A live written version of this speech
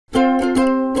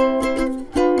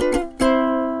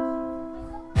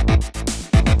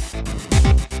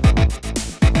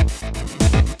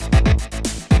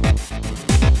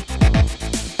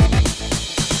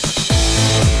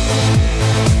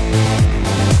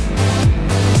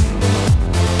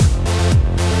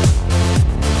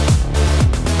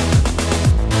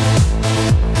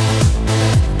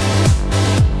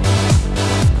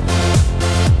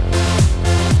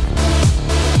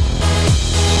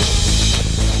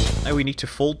now we need to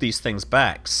fold these things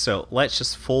back, so let's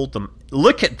just fold them.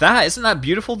 Look at that! Isn't that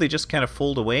beautiful? They just kind of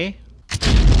fold away.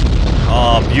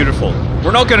 Oh, beautiful.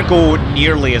 We're not going to go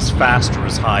nearly as fast or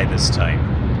as high this time.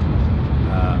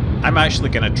 I'm actually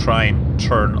going to try and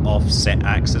turn off set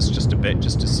axis just a bit,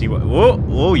 just to see what...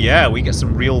 Oh yeah, we get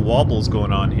some real wobbles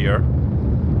going on here.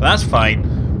 But that's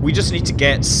fine. We just need to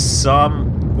get some...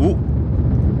 Ooh.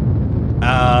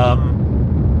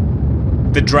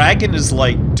 The dragon is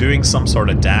like doing some sort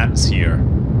of dance here.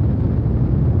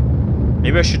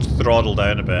 Maybe I should throttle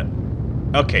down a bit.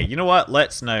 Okay, you know what?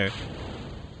 Let's now...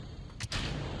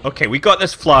 Okay, we got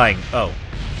this flying. Oh.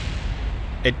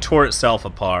 It tore itself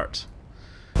apart.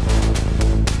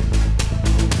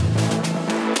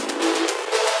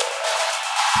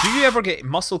 Do you ever get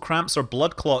muscle cramps or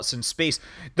blood clots in space?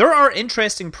 There are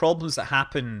interesting problems that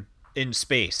happen in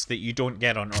space that you don't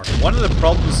get on Earth. One of the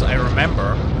problems I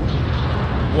remember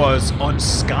was on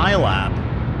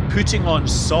Skylab, putting on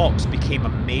socks became a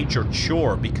major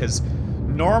chore because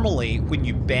normally when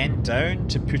you bend down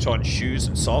to put on shoes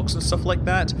and socks and stuff like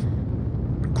that,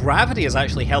 gravity is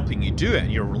actually helping you do it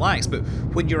and you're relaxed, but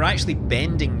when you're actually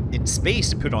bending in space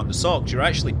to put on the socks, you're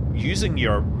actually using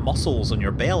your muscles on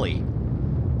your belly.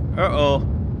 Uh-oh.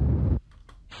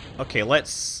 Okay,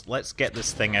 let's get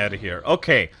this thing out of here.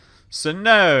 Okay, so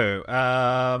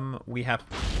now, we have...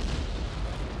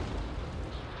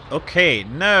 Okay,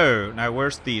 now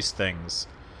where's these things?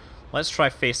 Let's try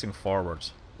facing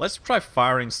forward. Let's try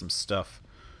firing some stuff.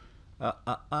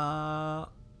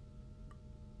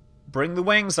 Bring the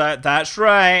wings out, that's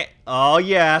right. Oh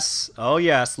yes,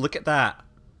 look at that.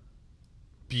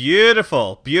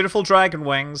 Beautiful, beautiful dragon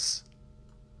wings.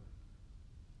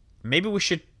 Maybe we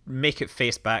should make it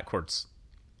face backwards.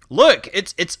 Look,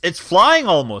 it's flying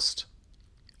almost.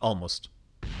 Almost.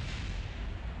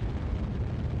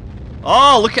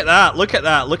 Oh, look at that, look at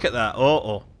that, look at that.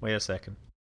 Oh, wait a second.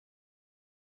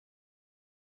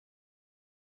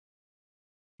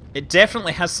 It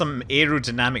definitely has some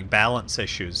aerodynamic balance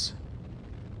issues.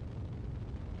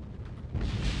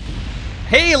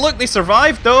 Hey, look, they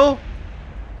survived though!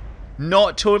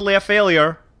 Not totally a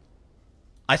failure.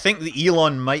 I think the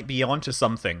Elon might be onto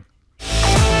something.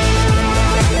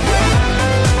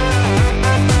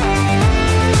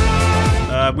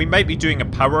 We might be doing a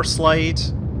power slide,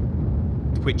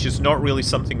 which is not really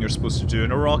something you're supposed to do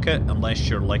in a rocket unless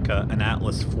you're like an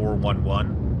Atlas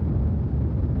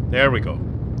 411. There we go.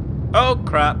 Oh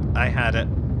crap, I had it.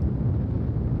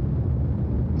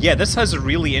 Yeah, this has a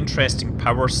really interesting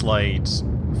power slide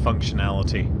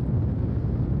functionality.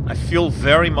 I feel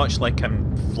very much like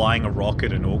I'm flying a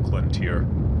rocket in Oakland here.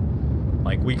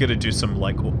 Like, we gotta do some,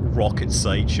 like, rocket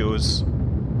sideshows.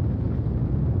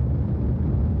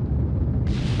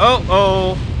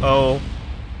 Oh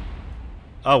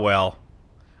well.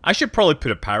 I should probably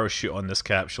put a parachute on this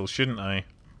capsule, shouldn't I?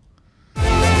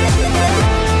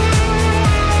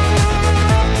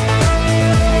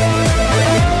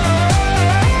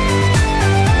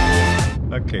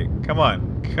 Okay, come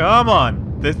on. Come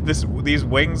on! These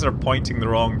wings are pointing the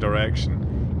wrong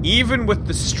direction. Even with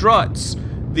the struts,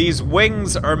 these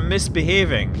wings are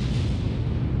misbehaving.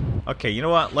 Okay, you know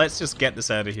what? Let's just get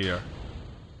this out of here.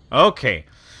 Okay.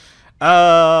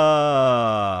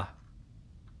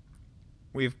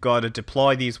 We've got to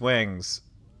deploy these wings.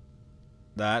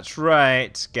 That's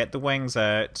right. Get the wings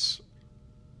out.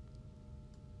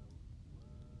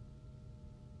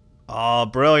 Oh,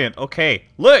 brilliant. Okay.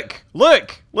 Look!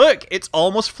 Look! Look! It's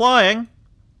almost flying.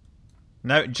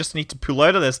 Now, just need to pull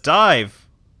out of this dive.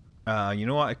 You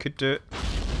know what I could do?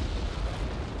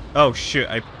 Oh, shoot.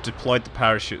 I deployed the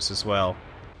parachutes as well.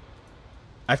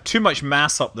 I have too much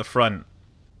mass up the front.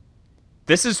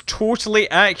 This is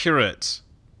totally accurate.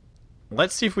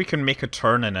 Let's see if we can make a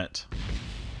turn in it.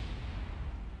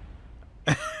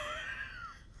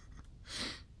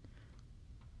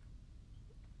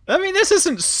 I mean, this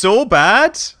isn't so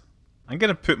bad. I'm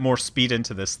gonna put more speed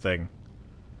into this thing.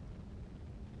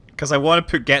 Because I want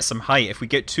to get some height. If we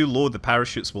get too low, the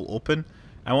parachutes will open.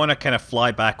 I want to kind of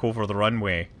fly back over the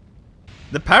runway.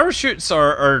 The parachutes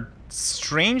are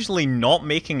strangely not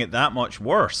making it that much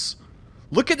worse.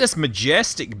 Look at this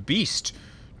majestic beast.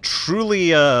 Truly,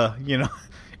 you know,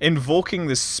 invoking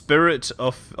the spirit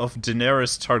of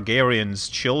Daenerys Targaryen's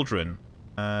children.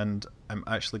 And I'm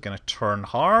actually going to turn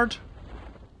hard.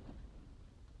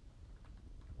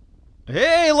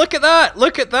 Hey, look at that!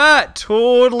 Look at that!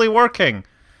 Totally working.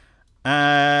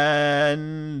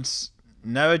 And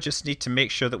now I just need to make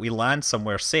sure that we land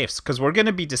somewhere safe, because we're going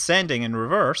to be descending in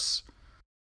reverse.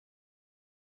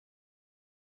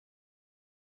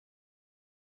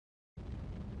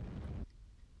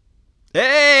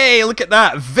 Hey, look at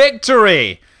that!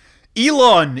 Victory!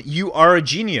 Elon, you are a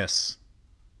genius.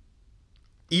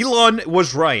 Elon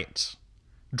was right.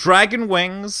 Dragon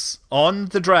wings on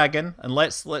the dragon, and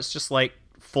let's just like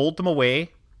fold them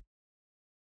away.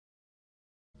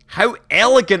 How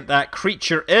elegant that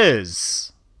creature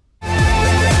is.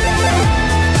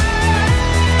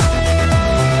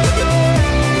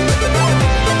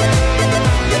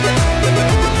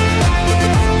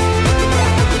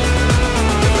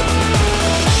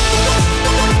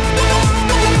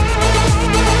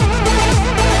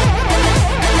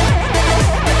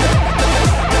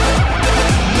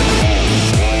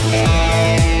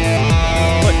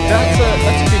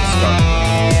 That's a good start.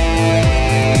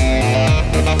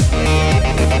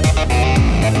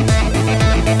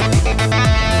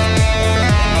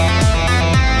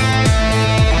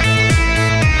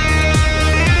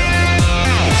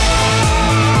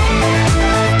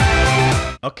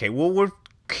 Okay, well, we've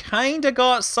kind of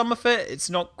got some of it. It's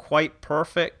not quite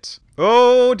perfect.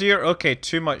 Oh dear. Okay,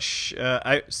 too much.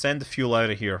 Send the fuel out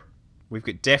of here. We've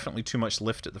got definitely too much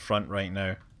lift at the front right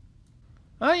now.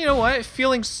 You know what?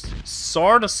 Feeling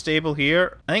sort of stable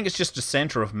here. I think it's just a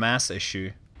center of mass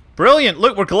issue. Brilliant!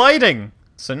 Look, we're gliding!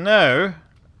 So now,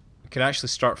 we can actually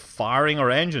start firing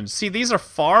our engines. See, these are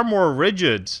far more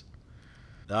rigid.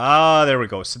 Ah, there we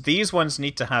go. So these ones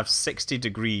need to have 60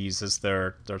 degrees as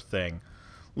their thing.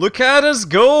 Look at us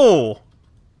go!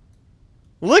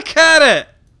 Look at it!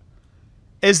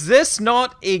 Is this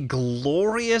not a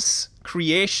glorious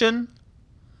creation?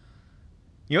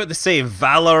 You know what they say,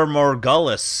 Valor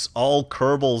Morgullis, all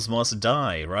Kerbals must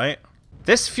die, right?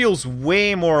 This feels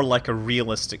way more like a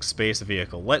realistic space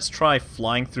vehicle. Let's try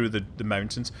flying through the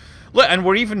mountains. Look, and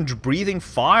we're even breathing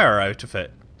fire out of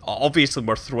it. Obviously,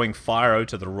 we're throwing fire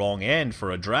out of the wrong end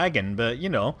for a dragon, but, you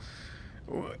know,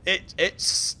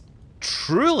 it's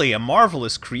truly a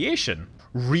marvelous creation.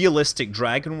 Realistic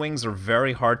dragon wings are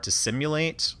very hard to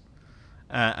simulate,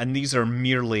 and these are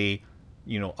merely,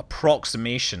 you know,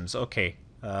 approximations. Okay.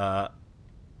 I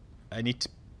need to...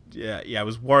 Yeah, I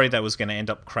was worried I was going to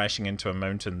end up crashing into a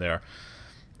mountain there.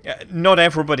 Not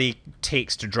everybody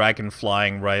takes to dragon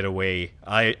flying right away.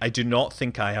 I do not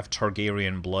think I have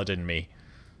Targaryen blood in me.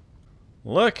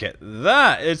 Look at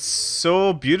that! It's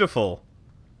so beautiful.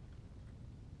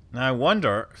 Now I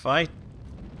wonder if I...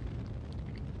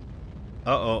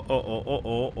 Uh-oh.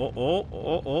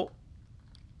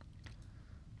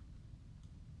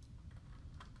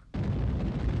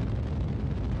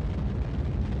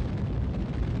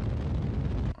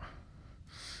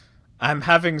 I'm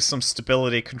having some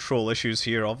stability control issues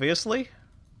here, obviously.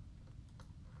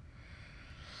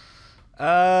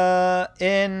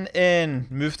 In.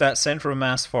 Move that center of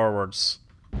mass forwards.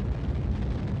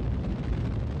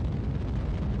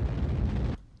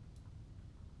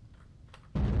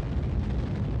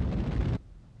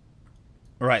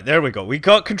 Right, there we go. We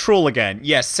got control again.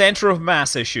 Yes, center of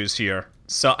mass issues here.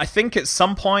 So I think at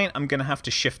some point I'm going to have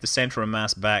to shift the center of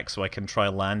mass back so I can try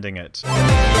landing it.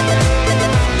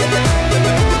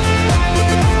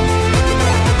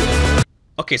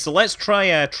 Okay, so let's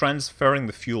try transferring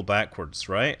the fuel backwards,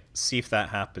 right? See if that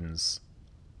happens.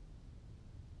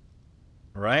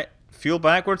 Right? Fuel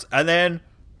backwards, and then...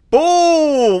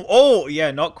 Boom! Oh, yeah,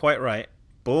 not quite right.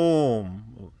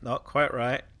 Boom. Not quite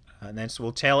right. And then so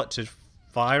we'll tell it to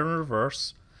fire in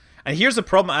reverse. And here's the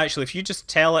problem, actually. If you just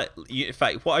tell it... In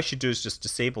fact, what I should do is just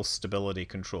disable stability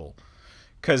control.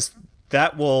 Because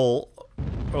that will...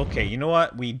 Okay, you know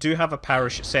what? We do have a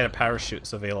set of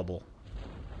parachutes available.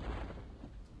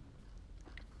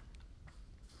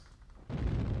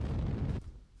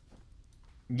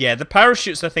 Yeah, the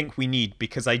parachutes I think we need,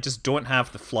 because I just don't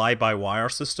have the fly-by-wire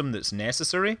system that's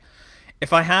necessary.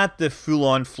 If I had the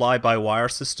full-on fly-by-wire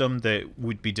system that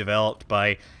would be developed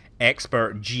by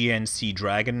expert GNC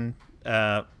Dragon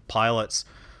pilots,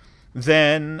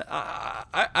 then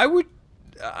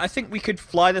I think we could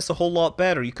fly this a whole lot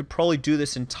better. You could probably do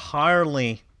this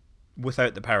entirely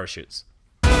without the parachutes.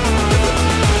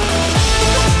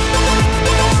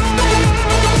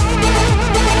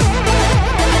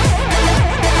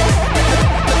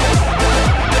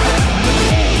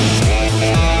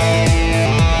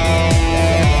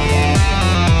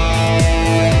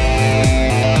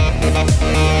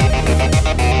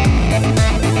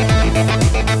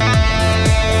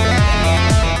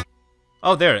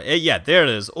 Oh, there. Yeah, there it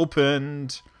is.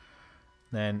 Opened.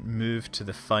 Then move to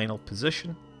the final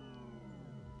position.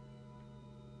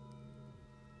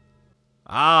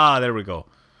 Ah, there we go.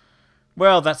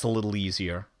 Well, that's a little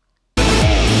easier.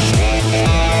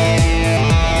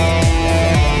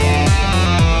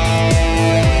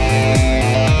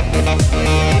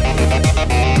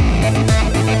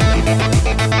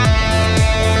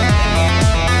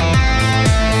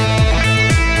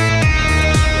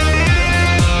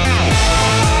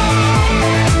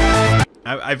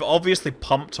 I've obviously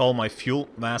pumped all my fuel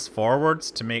mass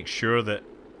forwards to make sure that...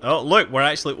 Oh, look, we're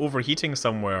actually overheating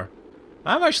somewhere.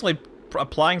 I'm actually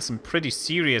applying some pretty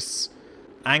serious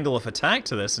angle of attack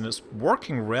to this, and it's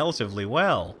working relatively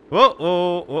well.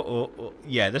 Whoa.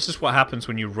 Yeah, this is what happens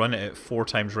when you run it at 4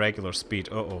 times regular speed.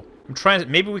 I'm trying to...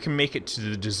 Maybe we can make it to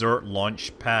the desert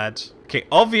launch pad. Okay,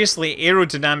 obviously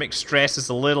aerodynamic stress is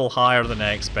a little higher than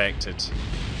I expected.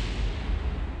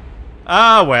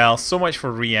 Ah, well, so much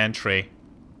for re-entry.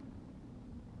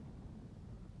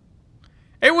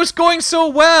 It was going so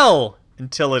well!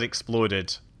 Until it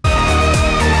exploded.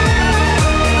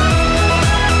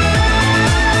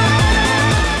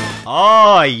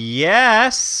 Oh,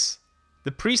 yes! The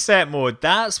preset mode,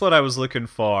 that's what I was looking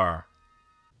for.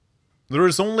 There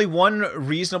is only one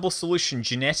reasonable solution: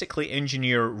 genetically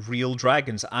engineer real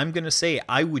dragons. I'm gonna say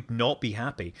I would not be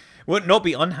happy. Would not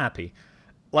be unhappy.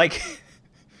 Like...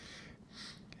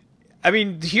 I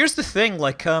mean, here's the thing,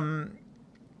 like,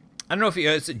 I don't know if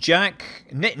it's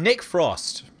Nick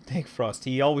Frost. Nick Frost,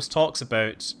 he always talks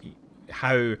about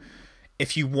how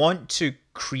if you want to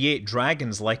create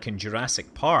dragons like in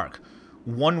Jurassic Park,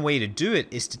 one way to do it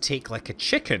is to take like a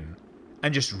chicken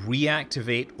and just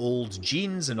reactivate old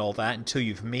genes and all that until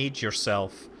you've made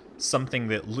yourself something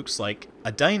that looks like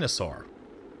a dinosaur.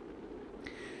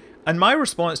 And my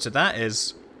response to that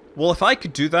is, well, if I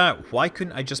could do that, why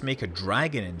couldn't I just make a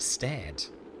dragon instead?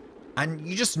 And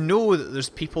you just know that there's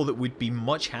people that would be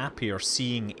much happier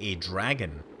seeing a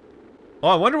dragon. Oh,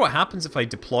 I wonder what happens if I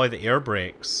deploy the air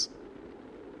brakes.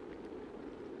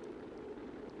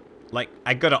 Like,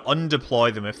 I gotta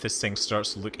undeploy them if this thing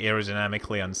starts to look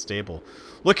aerodynamically unstable.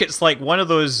 Look, it's like one of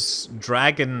those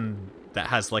dragon that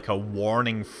has like a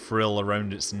warning frill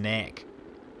around its neck.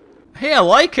 Hey, I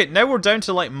like it! Now we're down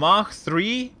to like Mach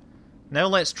 3. Now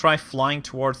let's try flying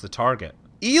towards the target.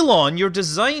 Elon, your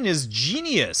design is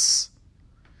genius!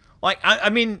 Like, I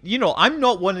mean, you know, I'm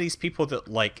not one of these people that,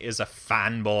 like, is a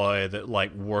fanboy that,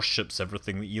 like, worships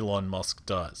everything that Elon Musk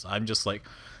does. I'm just like,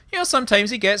 you know, sometimes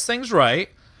he gets things right.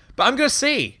 But I'm gonna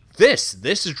say, this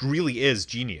really is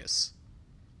genius.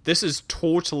 This is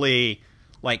totally,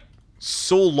 like,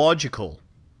 so logical.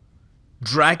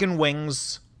 Dragon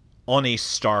wings on a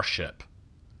starship.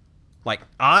 Like,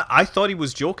 I thought he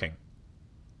was joking.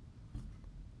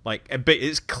 Like, but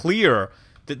it's clear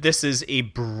that this is a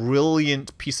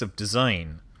brilliant piece of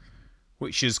design,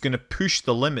 which is going to push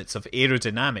the limits of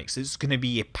aerodynamics. It's going to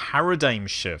be a paradigm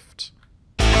shift.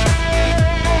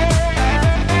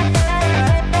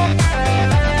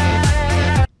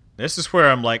 This is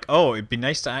where I'm like, oh, it'd be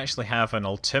nice to actually have an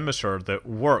altimeter that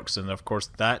works, and of course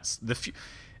that's the...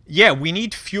 Yeah, we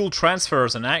need fuel transfer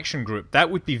as an action group.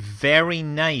 That would be very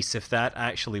nice if that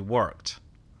actually worked.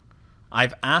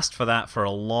 I've asked for that for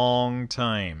a long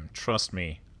time, trust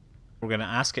me. We're going to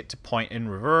ask it to point in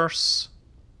reverse.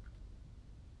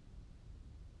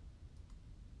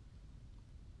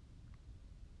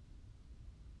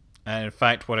 And in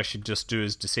fact, what I should just do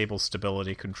is disable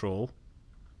stability control.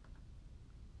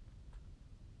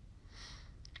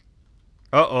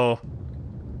 Uh-oh.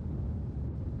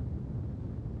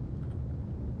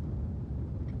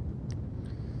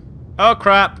 Oh,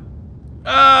 crap.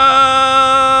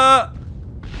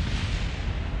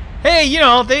 Hey, you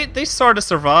know, they sort of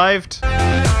survived.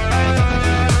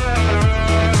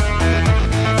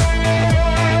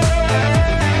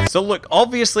 So look,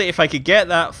 obviously if I could get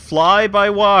that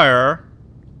fly-by-wire,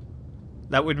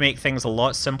 that would make things a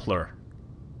lot simpler.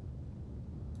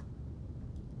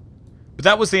 But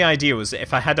that was the idea, was that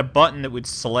if I had a button that would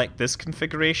select this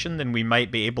configuration, then we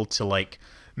might be able to, like,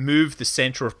 move the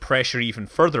center of pressure even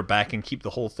further back and keep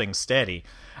the whole thing steady.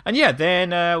 And yeah,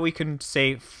 then we can,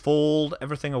 say, fold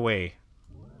everything away.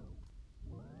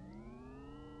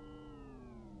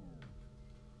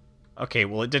 Okay,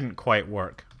 well, it didn't quite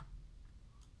work.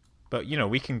 But, you know,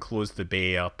 we can close the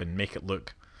bay up and make it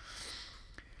look...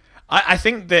 I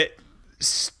think that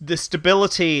the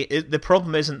stability... The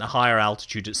problem isn't the higher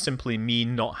altitude, it's simply me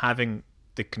not having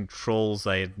the controls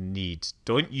I need.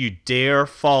 Don't you dare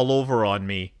fall over on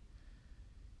me.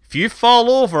 If you fall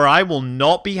over, I will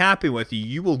not be happy with you.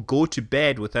 You will go to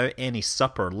bed without any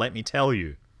supper, let me tell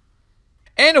you.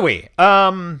 Anyway,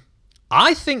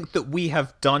 I think that we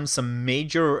have done some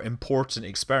major important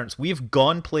experiments. We have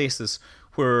gone places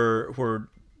where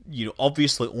you know,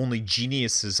 obviously only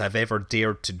geniuses have ever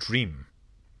dared to dream.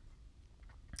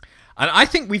 And I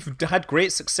think we've had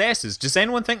great successes. Does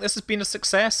anyone think this has been a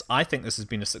success? I think this has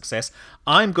been a success.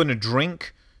 I'm going to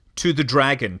drink to the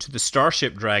dragon, to the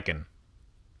Starship Dragon.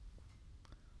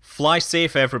 Fly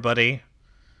safe, everybody.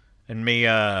 And may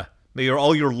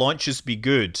all your launches be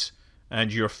good,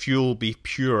 and your fuel be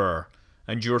pure,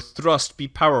 and your thrust be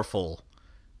powerful,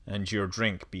 and your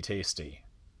drink be tasty.